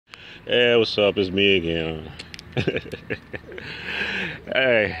Hey, what's up? It's me again.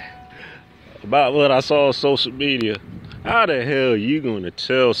 Hey, about what I saw on social media. How the hell you gonna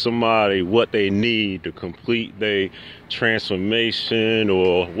tell somebody what they need to complete their transformation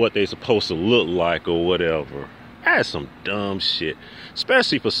or what they supposed to look like or whatever? That's some dumb shit.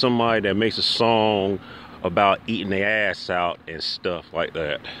 Especially for somebody that makes a song about eating their ass out and stuff like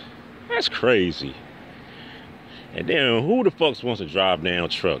that. That's crazy. And then who the fuck wants to drive down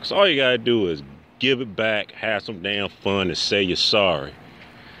trucks? All you gotta do is give it back, have some damn fun, and say you're sorry.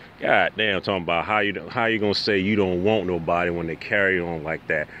 God damn, talking about how you gonna say you don't want nobody when they carry on like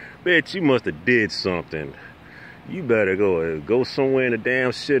that. Bitch, you must have did something. You better go somewhere in the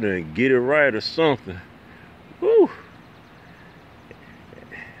damn shit and get it right or something. Whew.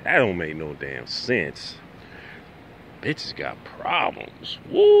 That don't make no damn sense. Bitches got problems.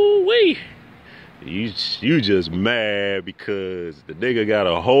 Woo-wee. You just mad because the nigga got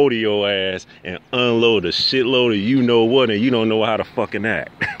a hold of your ass and unload a shitload of you know what and you don't know how to fucking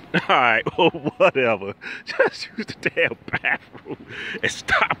act. Alright, well, whatever. Just use the damn bathroom and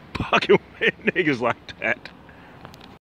stop fucking with niggas like that.